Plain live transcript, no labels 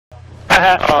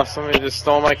Oh, somebody just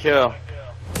stole my kill.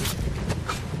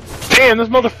 Damn, this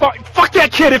motherfucker! Fuck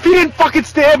that kid! If he didn't fucking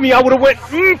stab me, I would've went,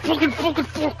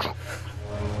 fuck.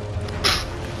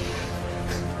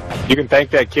 You can thank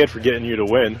that kid for getting you to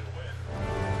win.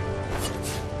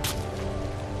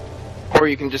 Or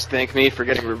you can just thank me for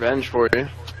getting revenge for you.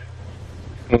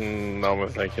 I'm gonna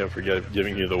thank him for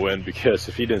giving you the win, because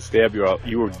if he didn't stab you,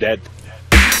 you were dead.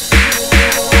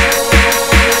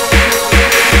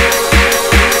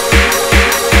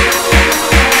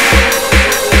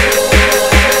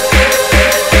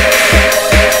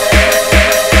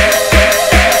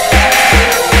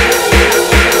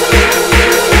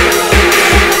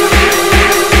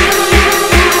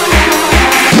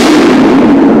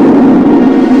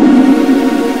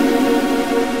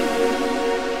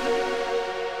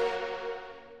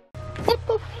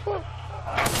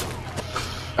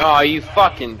 Oh, you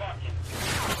fucking...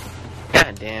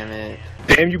 God damn it.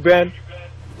 Damn you, Ben.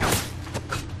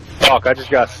 Fuck, I just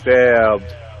got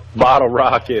stabbed. Bottle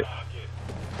rocket.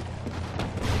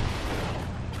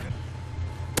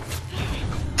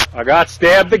 I got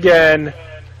stabbed again.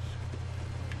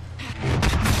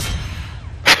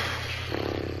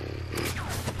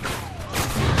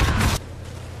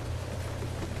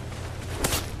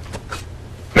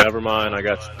 Never mind, I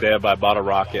got stabbed by bottle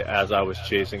rocket as I was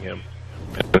chasing him.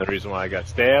 And the reason why I got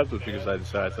stabbed was because I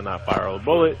decided to not fire a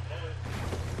bullet.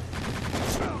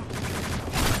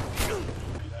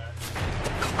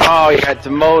 Oh, you got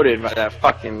demoted by that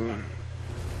fucking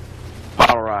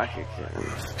bottle rocket kid.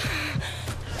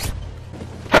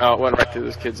 Oh, it went right through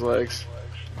this kid's legs.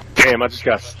 Damn, I just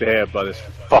got stabbed by this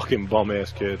fucking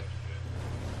bum-ass kid.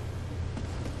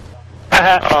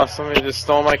 Oh, somebody just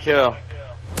stole my kill.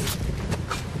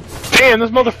 Damn,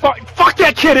 this motherfucker! Fuck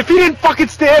that kid! If he didn't fucking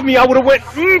stab me, I would've went,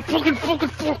 fuck.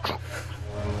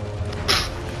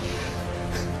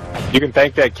 You can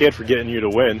thank that kid for getting you to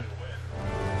win.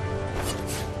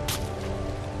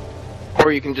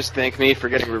 Or you can just thank me for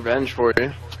getting revenge for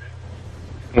you.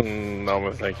 I'm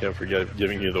gonna thank him for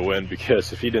giving you the win,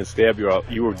 because if he didn't stab you,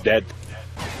 you were dead.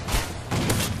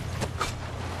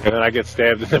 And then I get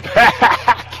stabbed in the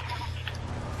back!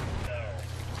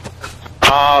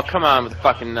 Oh, come on with the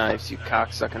fucking knives, you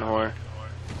cocksucking whore.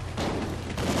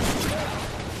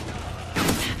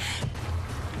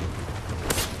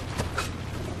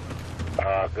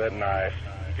 Good knife,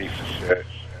 piece of shit.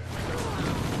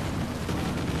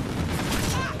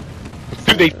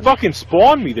 Dude, they fucking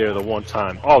spawned me there the one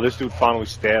time. Oh, this dude finally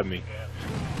stabbed me.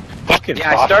 Fucking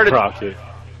yeah, I started. Rocket.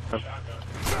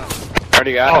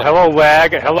 Already got it. Hello,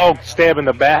 lag. Hello, stab in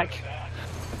the back.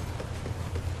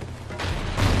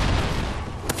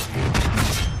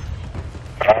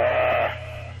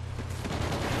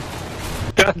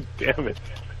 God damn it.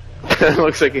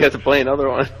 Looks like you have to play another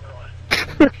one.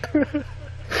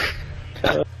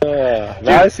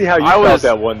 Now I see how you felt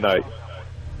that one night.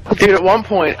 Dude, at one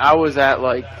point I was at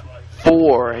like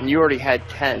 4 and you already had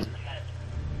 10.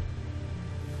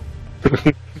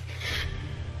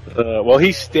 Well,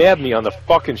 he stabbed me on the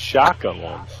fucking shotgun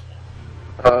ones.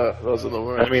 Those are the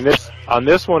worst. I mean, on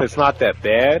this one it's not that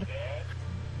bad,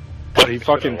 but he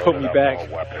fucking put me back.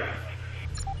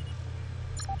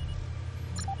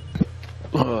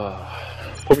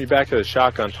 Put me back to the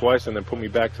shotgun twice, and then put me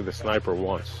back to the sniper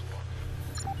once.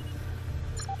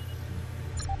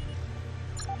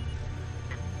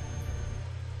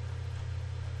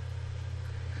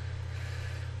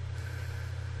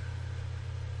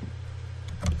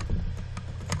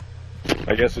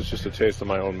 I guess it's just a taste of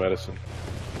my own medicine.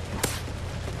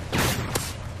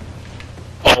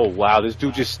 Oh wow, this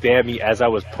dude just stabbed me as I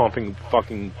was pumping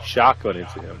fucking shotgun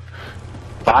into him.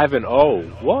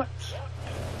 5-0, what?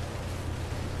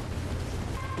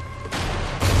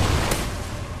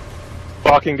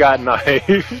 Fucking got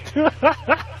knifed.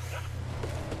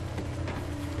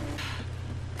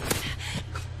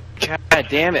 God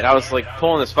damn it, I was like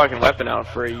pulling this fucking weapon out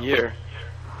for a year.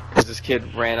 Because this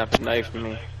kid ran up and knifed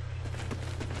me.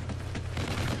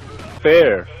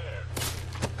 Fair.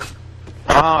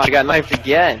 Oh, I got knifed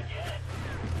again.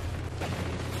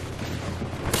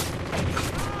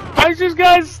 I just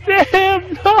got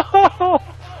stabbed! No!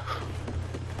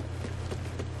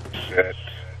 Shit.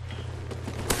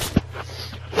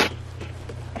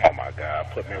 Oh my god,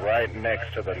 put me right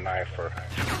next to the knifer.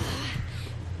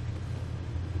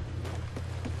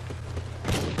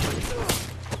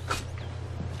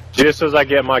 Just as I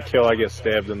get my kill, I get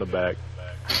stabbed in the back.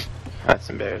 That's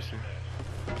embarrassing.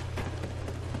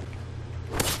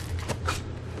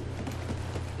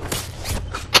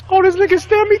 Oh, this nigga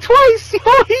stabbed me twice!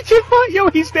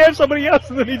 He stabbed somebody else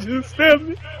and then he just stabbed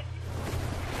me.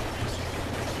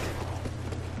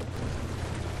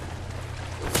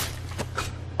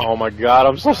 Oh my god,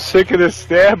 I'm so sick of this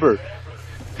stabber.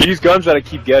 These guns that I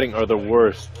keep getting are the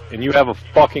worst, and you have a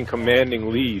fucking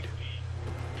commanding lead.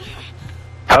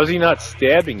 How's he not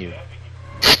stabbing you?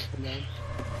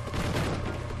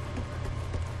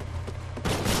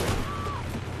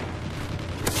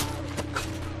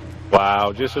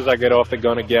 Wow, just as I get off the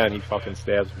gun again, he fucking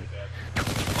stabs me.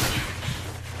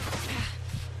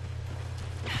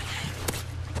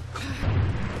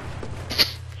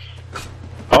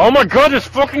 Oh my god, this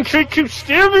fucking kid keeps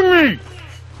stabbing me!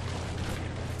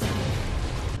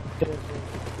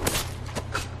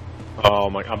 Oh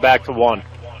my, I'm back to one.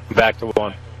 I'm back to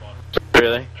one.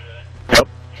 Really? Yep.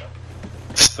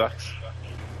 Sucks.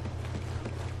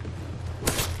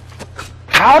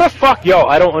 How the fuck, yo,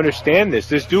 I don't understand this.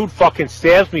 This dude fucking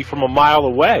stabs me from a mile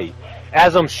away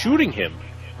as I'm shooting him.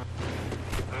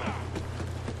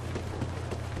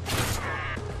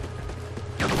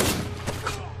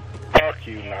 Fuck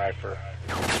you, knifer.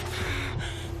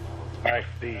 Knife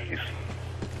these.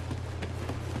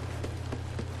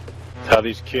 How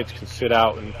these kids can sit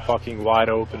out and fucking wide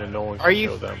open and no one can Are you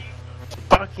kill them.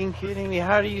 fucking kidding me?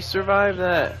 How do you survive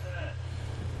that?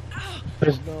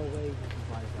 There's no way you can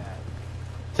survive that.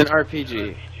 It's an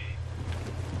RPG.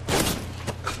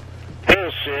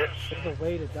 Bullshit. There's a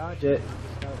way to dodge it.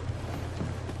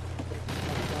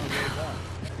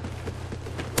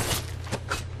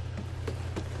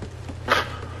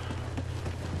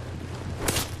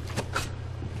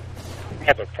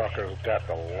 Motherfucker's got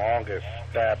the longest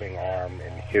stabbing arm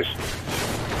in history.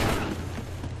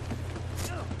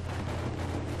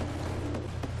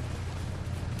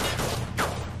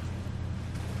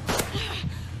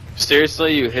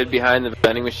 Seriously, you hid behind the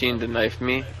vending machine to knife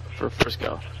me for first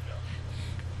go.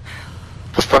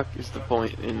 The fuck is the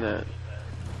point in that?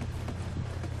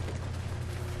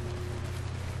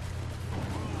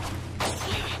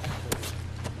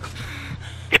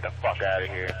 Get the fuck out of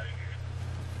here.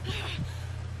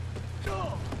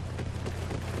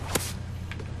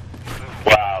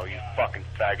 Wow, you fucking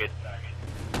faggot.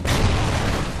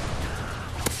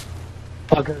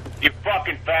 Fucker. You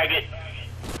fucking faggot.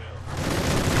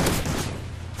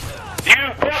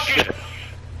 You fucking...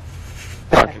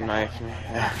 Fucking knife me.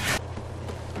 Yeah.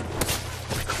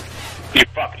 You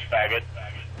fucking faggot.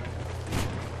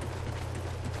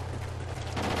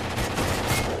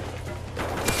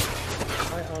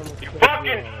 My arm was You so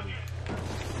fucking... long.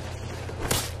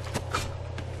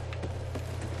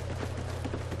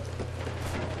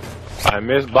 I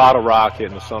missed bottle rocket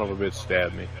and the son of a bitch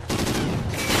stabbed me.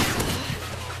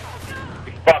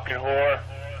 You fucking whore.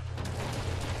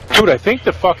 Dude, I think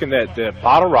the fucking that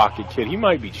bottle rocket kid, he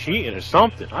might be cheating or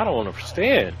something. I don't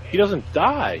understand. He doesn't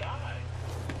die.